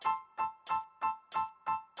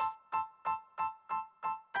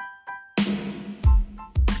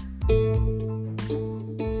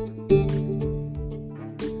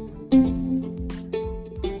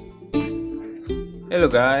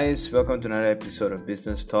Hello guys, welcome to another episode of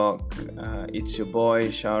Business Talk. It's your boy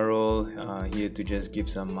Sharul here to just give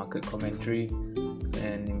some market commentary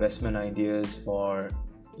and investment ideas for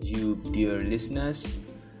you dear listeners.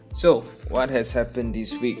 So, what has happened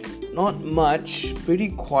this week? Not much, pretty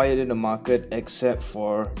quiet in the market except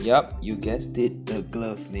for, you guessed it, the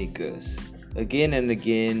glove makers. Again and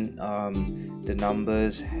again, the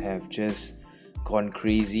numbers have just gone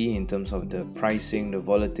crazy in terms of the pricing, the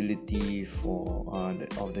volatility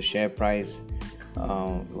of the share price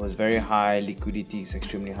was very high. Liquidity is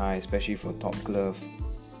extremely high, especially for Top Glove,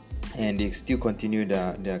 and they still continue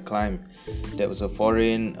their climb. There was a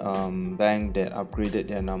foreign bank that upgraded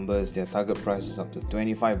their numbers. Their target price is up to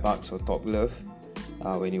 $25 for Top Glove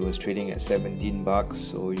when it was trading at $17.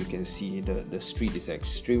 So you can see the street is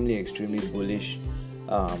extremely bullish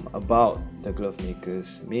about the glove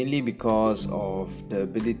makers, mainly because of the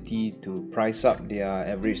ability to price up their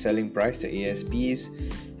average selling price, the ASPs,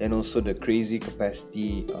 and also the crazy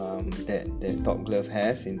capacity that Top Glove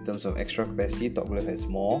has. In terms of extra capacity, Top Glove has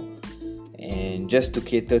more, and just to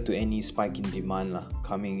cater to any spike in demand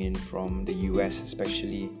coming in from the US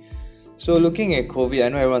especially. So looking at COVID, I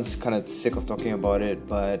know everyone's kind of sick of talking about it,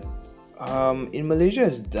 but in Malaysia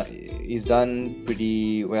is done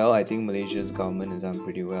pretty well. I think Malaysia's government has done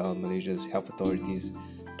pretty well. Malaysia's health authorities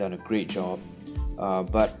done a great job.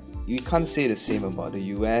 But you can't say the same about the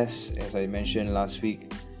US. As I mentioned last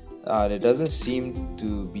week, there doesn't seem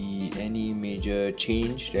to be any major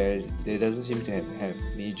change. There doesn't seem to have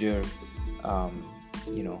major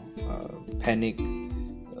panic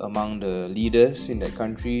among the leaders in that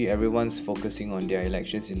country. Everyone's focusing on their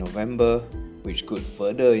elections in November, which could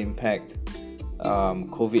further impact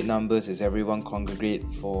COVID numbers as everyone congregate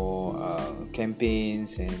for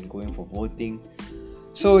campaigns and going for voting.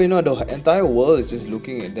 So the entire world is just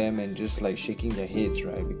looking at them and just like shaking their heads,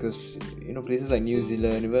 right? Because places like New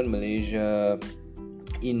Zealand, even Malaysia,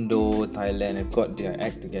 Indo, Thailand have got their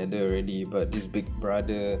act together already, but this big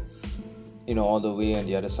brother all the way on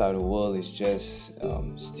the other side of the world is just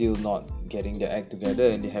still not getting their act together,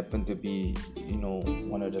 and they happen to be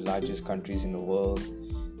one of the largest countries in the world.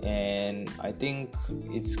 And I think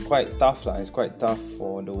it's quite tough It's quite tough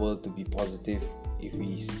for the world to be positive if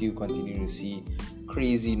we still continue to see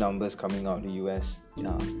crazy numbers coming out of the US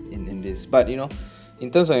in this. But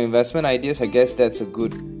in terms of investment ideas, I guess that's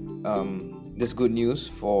good news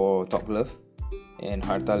for Top Glove and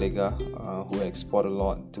Harta Lega, who export a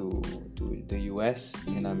lot to the US,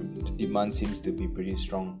 and the demand seems to be pretty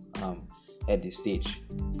strong at this stage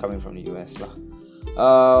coming from the US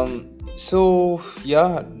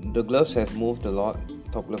the gloves have moved a lot.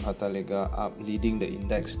 Top Glove, Harta Lega up, leading the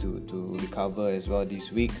index to recover as well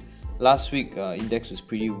this week. Last week index was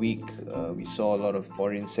pretty weak. We saw a lot of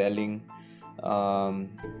foreign selling,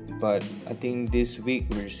 but I think this week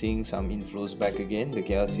we're seeing some inflows back again. The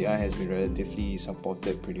KLCI has been relatively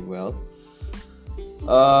supported pretty well.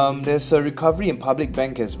 There's a recovery in Public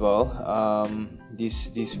Bank as well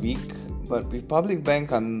this week, but with Public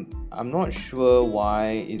Bank I'm not sure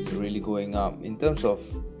why it's really going up. In terms of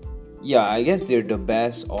I guess they're the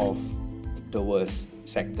best of the worst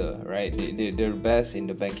sector, right? They're best in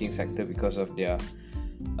the banking sector because of their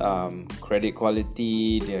credit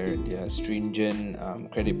quality, their stringent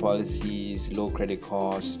credit policies, low credit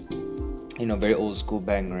costs, very old school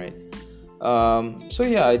bank, right?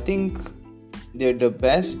 I think they're the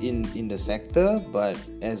best in the sector, but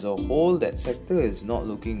as a whole that sector is not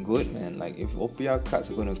looking good, man. Like if OPR cuts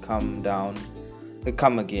are going to come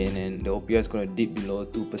again and the OPR is going to dip below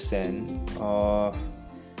 2%,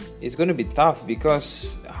 it's going to be tough,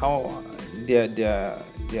 because how their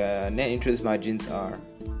net interest margins are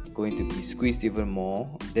going to be squeezed even more.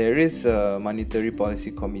 There is a monetary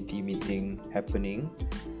policy committee meeting happening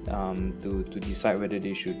to decide whether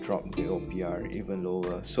they should drop the OPR even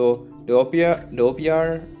lower. So the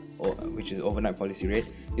OPR, which is overnight policy rate,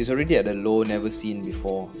 is already at a low never seen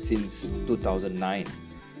before since 2009.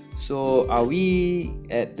 So are we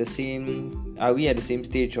at the same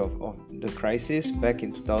stage of the crisis back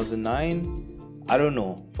in 2009? I don't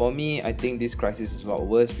know. For me, I think this crisis is a lot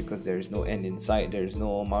worse because there is no end in sight. There is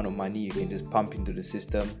no amount of money you can just pump into the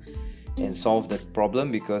system and solve the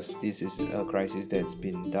problem, because this is a crisis that's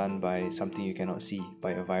been done by something you cannot see,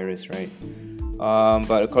 by a virus, right?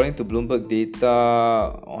 But according to Bloomberg data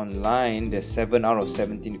online, there's 7 out of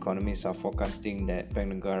 17 economists are forecasting that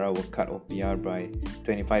Bank Negara will cut OPR by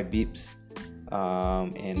 25 bips.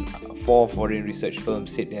 And 4 foreign research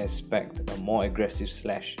firms said they expect a more aggressive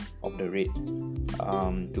slash of the rate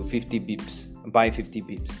to 50 bips by 50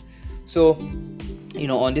 bips. So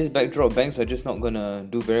on this backdrop, banks are just not gonna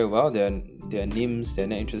do very well. Their NIMs, their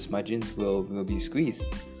net interest margins will be squeezed.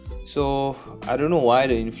 So I don't know why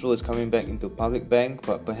the inflow is coming back into public bank,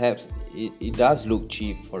 but perhaps it does look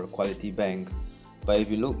cheap for a quality bank. But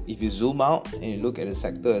if you zoom out and you look at the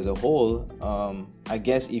sector as a whole, I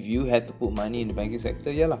guess if you had to put money in the banking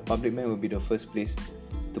sector, public bank would be the first place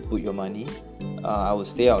to put your money. I would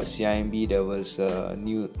stay out CIMB. There was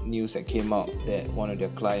news that came out that one of their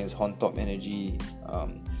clients, Hontop Energy,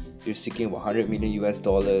 they're seeking about $100 million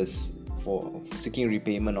for seeking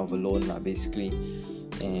repayment of a loan, basically.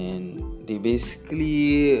 And they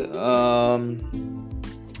basically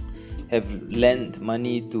have lent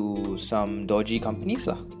money to some dodgy companies,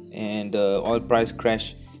 and the oil price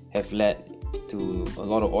crash have led to a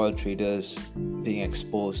lot of oil traders being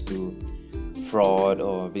exposed to fraud,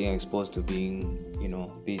 or being exposed to being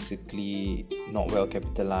basically not well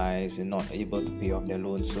capitalized and not able to pay off their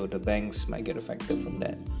loans. So the banks might get affected from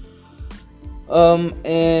that.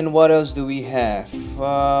 And what else do we have?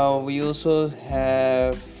 We also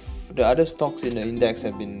have the other stocks in the index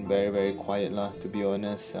have been very, very quiet, to be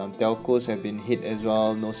honest. Telcos have been hit as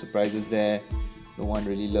well. No surprises there. No one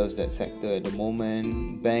really loves that sector at the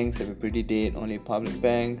moment. Banks have been pretty dead. Only public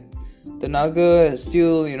bank. Tenaga is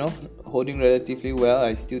still, holding relatively well.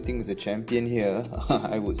 I still think it's a champion here.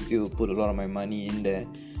 I would still put a lot of my money in there,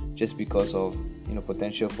 just because of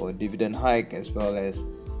potential for a dividend hike, as well as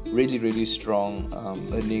really, really strong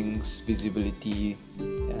earnings visibility,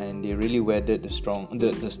 and they really weathered the storm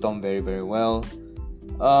very, very well.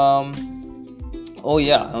 On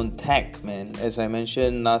tech, man, as I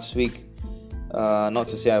mentioned last week, not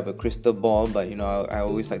to say I have a crystal ball, but I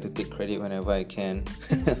always like to take credit whenever I can.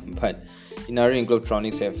 But Inari and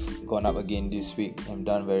Globetronics have gone up again this week and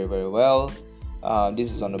done very, very well.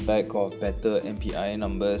 This is on the back of better MPI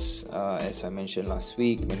numbers. As I mentioned last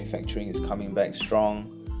week, manufacturing is coming back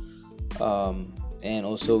strong, and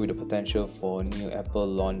also with the potential for new Apple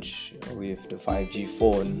launch with the 5G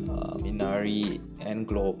phone. Inari and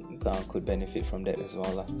Globe could benefit from that as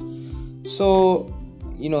well. So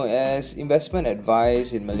as investment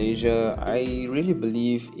advice in Malaysia, I really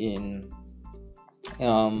believe in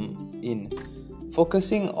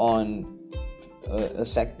focusing on a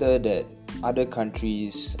sector that other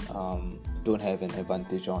countries don't have an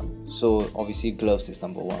advantage on. So obviously gloves is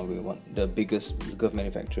number one. We want the biggest glove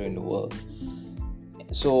manufacturer in the world.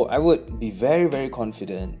 So I would be very, very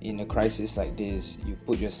confident in a crisis like this. You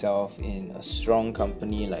put yourself in a strong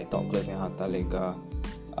company like Top Glove and Harta Lega,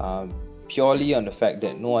 purely on the fact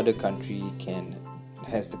that no other country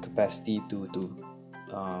has the capacity to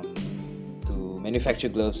manufacture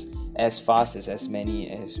gloves as fast as many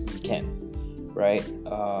as we can, right?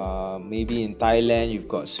 Maybe in Thailand you've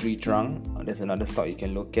got Sri Trang. There's another stock you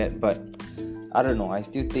can look at, but I don't know. I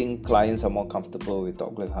still think clients are more comfortable with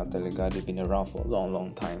Top Glove Harta Lega. They've been around for a long,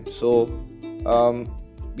 long time. So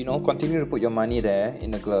continue to put your money there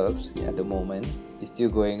in the gloves. At the moment, it's still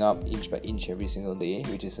going up inch by inch every single day,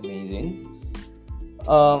 which is amazing.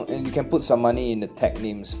 And you can put some money in the tech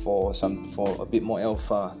names for a bit more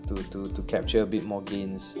alpha to capture a bit more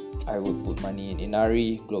gains. I would put money in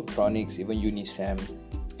Inari, Globetronics, even Unisam,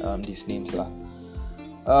 these names .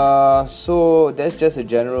 So that's just a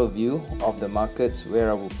general view of the markets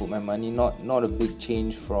where I will put my money. Not a big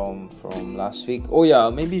change from last week.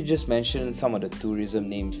 Maybe just mention some of the tourism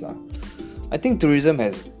names . I think tourism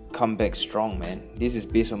has come back strong, man. This is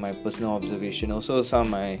based on my personal observation. Also, some of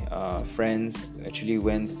my friends actually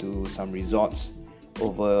went to some resorts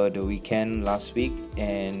over the weekend last week,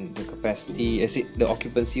 and the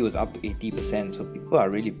occupancy was up to 80%. So people are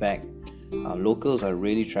really back. Locals are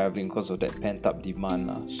really traveling because of that pent-up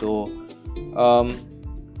demand. So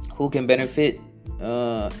who can benefit?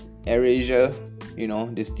 AirAsia,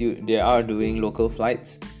 they are doing local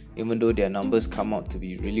flights, even though their numbers come out to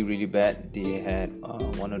be really, really bad. They had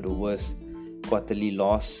one of the worst quarterly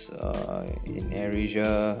loss in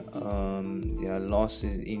AirAsia. Their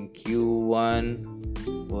losses in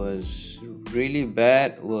Q1 was really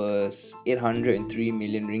bad, was 803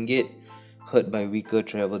 million ringgit, hurt by weaker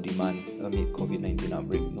travel demand amid COVID-19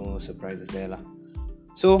 outbreak. No surprises there .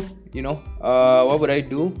 So, what would I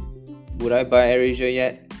do? Would I buy AirAsia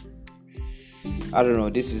yet? I don't know.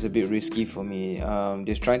 This is a bit risky for me.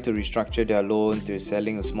 They're trying to restructure their loans. They're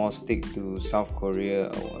selling a small stake to South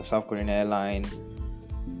Korean airline.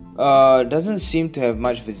 Doesn't seem to have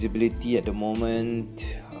much visibility at the moment.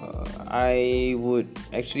 I would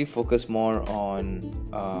actually focus more on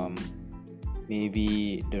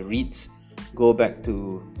maybe the REITs. Go back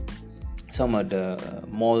to some of the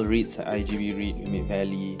mall REITs, IGB REIT, Mid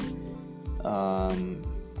Valley,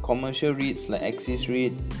 commercial REITs like Axis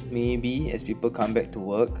REIT, maybe as people come back to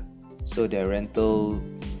work, so their rental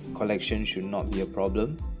collection should not be a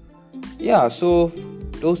problem. Yeah, so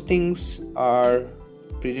those things are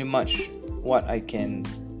pretty much what I can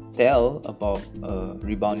tell about a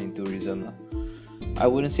rebound in tourism. I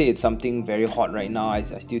wouldn't say it's something very hot right now. I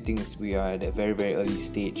still think we are at a very, very early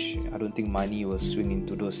stage. I don't think money will swing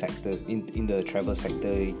into those sectors, in the travel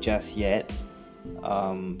sector just yet.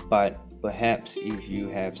 But perhaps if you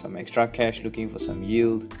have some extra cash looking for some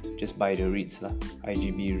yield, just buy the REITs lah.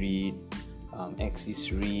 IGB REIT,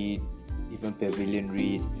 Axis REIT, even Pavilion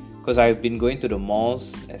REIT. Because I've been going to the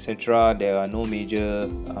malls, etc. There are no major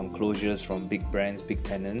closures from big brands, big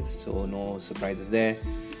tenants, so no surprises there.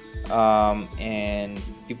 And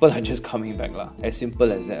people are just coming back lah. As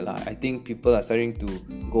simple as that lah. I think people are starting to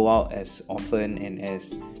go out as often and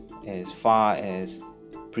as far as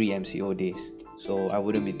pre-MCO days. So I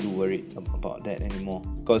wouldn't be too worried about that anymore.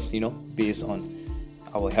 Because based on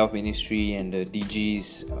our health ministry and the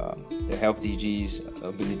DG's, the health DG's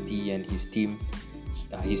ability and his team's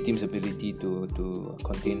ability to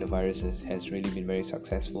contain the virus has really been very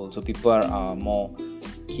successful. So people are more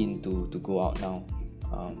keen to go out now.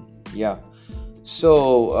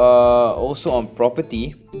 So also on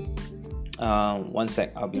property, one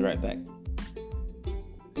sec, I'll be right back.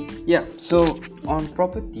 So on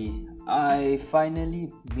property, I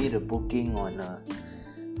finally made a booking on a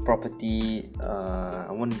property.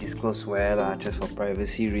 I won't disclose where lah, just for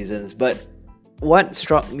privacy reasons, but what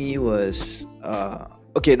struck me was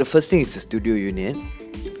the first thing is the studio unit.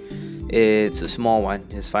 It's a small one,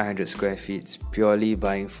 it's 500 square feet. It's purely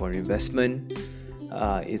buying for investment.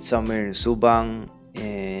 It's somewhere in Subang,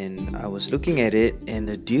 and I was looking at it, and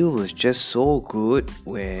the deal was just so good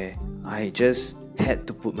where I just had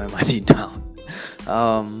to put my money down.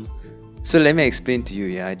 So let me explain to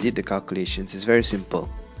you. I did the calculations. It's very simple.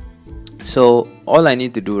 So all I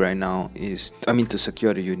need to do right now is, to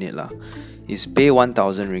secure the unit lah, is pay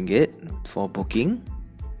 1,000 ringgit for booking,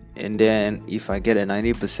 and then if I get a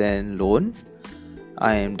 90% loan,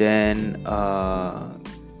 I am then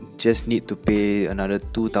just need to pay another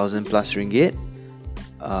 2,000 plus ringgit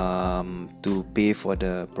to pay for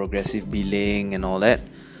the progressive billing and all that.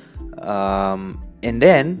 And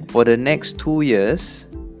then for the next 2 years,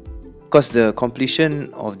 because the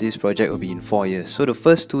completion of this project will be in 4 years, so the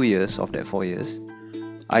first 2 years of that 4 years,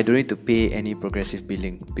 I don't need to pay any progressive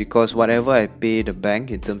billing, because whatever I pay the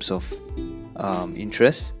bank in terms of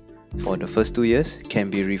interest for the first 2 years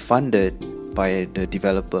can be refunded by the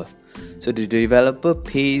developer. So the developer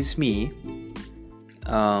pays me,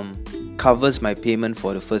 covers my payment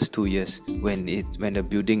for the first 2 years when the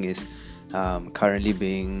building is currently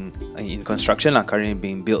being in construction lah, currently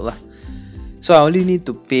being built lah. So I only need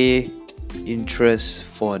to pay interest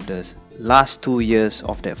for the last 2 years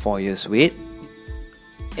of that 4 years wait,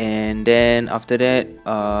 and then after that,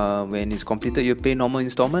 when it's completed, you pay normal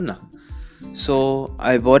installment lah. So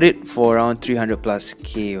I bought it for around 300 plus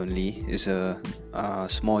K only. It's a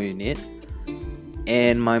small unit,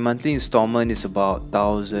 and my monthly installment is about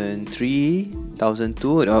 1,300,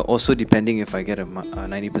 1,200, also depending if I get a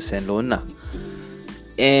 90% loan lah.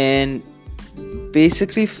 And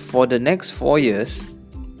basically for the next 4 years,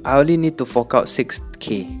 I only need to fork out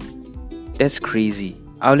 6K. That's crazy.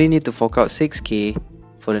 I only need to fork out 6K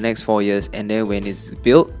for the next 4 years, and then when it's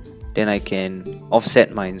built, then I can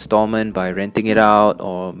offset my installment by renting it out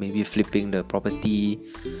or maybe flipping the property.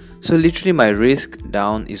 So literally my risk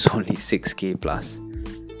down is only 6K plus,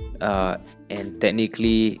 and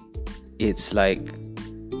technically it's like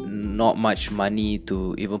not much money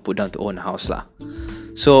to even put down to own a house lah.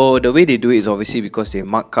 So the way they do it is obviously because they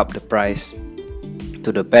mark up the price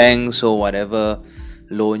to the bank. So whatever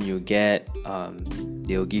loan you get,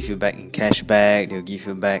 they'll give you back in cashback. They'll give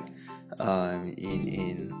you back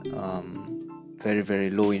in very, very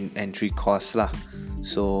low in entry costs lah.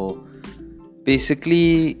 So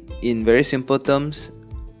basically, in very simple terms,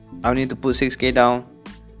 I need to put 6K down,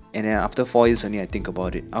 and then after 4 years only I think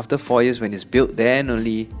about it. After 4 years when it's built, then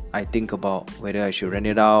only I think about whether I should rent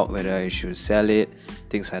it out, whether I should sell it,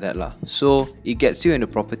 things like that lah. So it gets you in the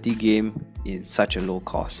property game in such a low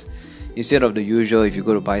cost, instead of the usual. If you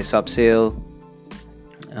go to buy sub sale,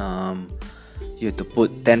 you have to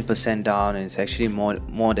put 10% down, and it's actually more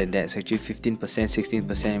than that. It's actually 15%,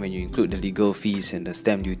 16% when you include the legal fees and the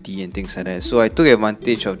stamp duty and things like that. So I took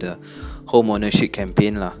advantage of the home ownership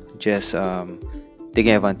campaign lah, just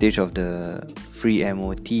taking advantage of the free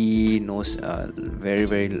MOT, no very,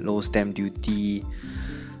 very low stamp duty,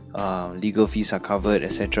 legal fees are covered,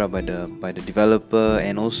 etc., by the developer,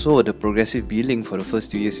 and also the progressive billing for the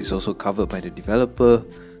first 2 years is also covered by the developer.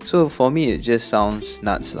 So for me, it just sounds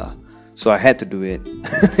nuts lah. So I had to do it.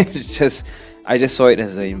 I just saw it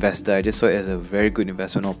as an investor. I just saw it as a very good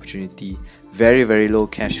investment opportunity. Very, very low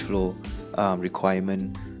cash flow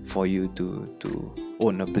requirement for you to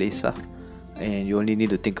own a place lah. And you only need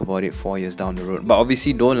to think about it 4 years down the road. But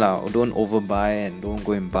obviously don't overbuy and don't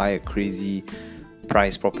go and buy a crazy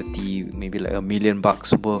price property, maybe like $1 million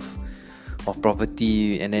worth of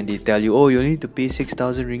property, and then they tell you, oh, you need to pay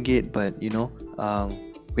 6,000 ringgit, but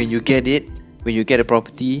when you get a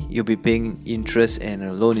property, you'll be paying interest and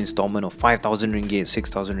a loan installment of 5,000 ringgit,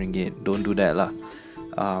 6,000 ringgit. Don't do that lah.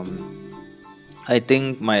 I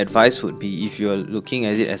think my advice would be, if you're looking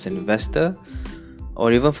at it as an investor,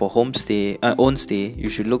 or even for own stay, you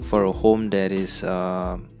should look for a home that is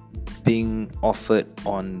being offered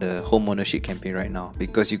on the home ownership campaign right now,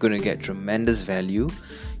 because you're going to get tremendous value.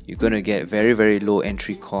 You're going to get very, very low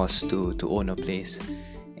entry costs to own a place.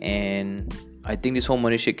 And I think this home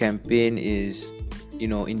ownership campaign is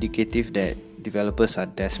indicative that developers are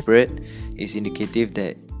desperate. It's indicative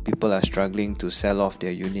that people are struggling to sell off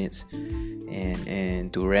their units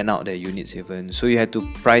and to rent out their units even. So you have to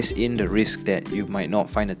price in the risk that you might not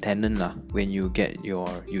find a tenant lah when you get your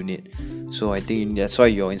unit. So I think that's why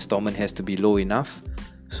your installment has to be low enough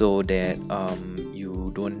so that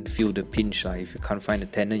you don't feel the pinch lah. If you can't find a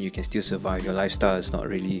tenant, you can still survive. Your lifestyle is not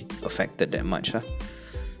really affected that much lah.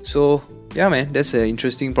 So yeah man, that's an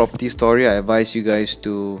interesting property story. I advise you guys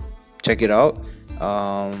to check it out.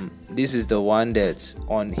 This is the one that's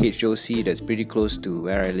on HOC, that's pretty close to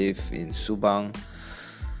where I live in Subang.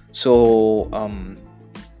 So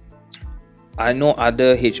I know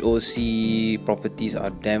other HOC properties are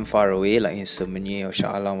damn far away, like in Semenye or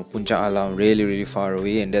Shah Alam or Puncak Alam, really, really far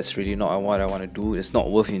away, and that's really not what I want to do. It's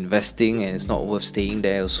not worth investing, and it's not worth staying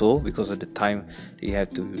there also because of the time that you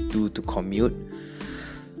have to do to commute.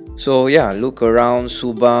 So yeah, look around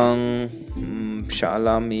Subang, Shah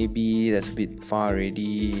Alam maybe, that's a bit far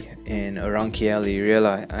already, and around KL area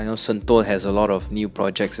lah. I know Sentul has a lot of new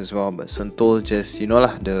projects as well, but Sentul just,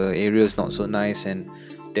 the area is not so nice and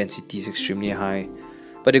density is extremely high.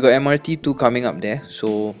 But they got MRT 2 coming up there,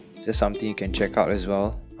 so that's something you can check out as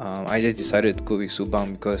well. I just decided to go with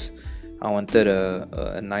Subang because I wanted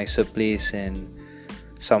a nicer place and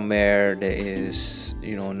somewhere that is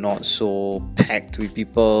not so packed with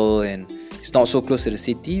people, and it's not so close to the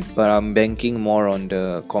city, but I'm banking more on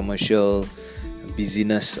the commercial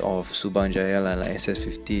busyness of Subang Jaya, like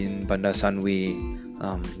SS15, Bandar Sunway,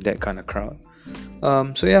 that kind of crowd.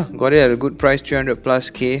 So yeah, got it at a good price, 300 plus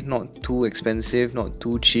K, not too expensive, not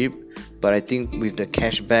too cheap, but I think with the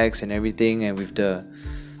cashbacks and everything, and with the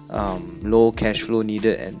low cash flow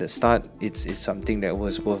needed at the start, it's something that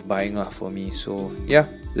was worth buying lah for me. So yeah,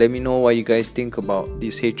 let me know what you guys think about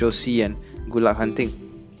this HOC, and good luck hunting.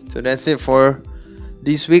 So that's it for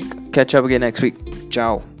this week. Catch up again next week.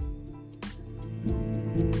 Ciao.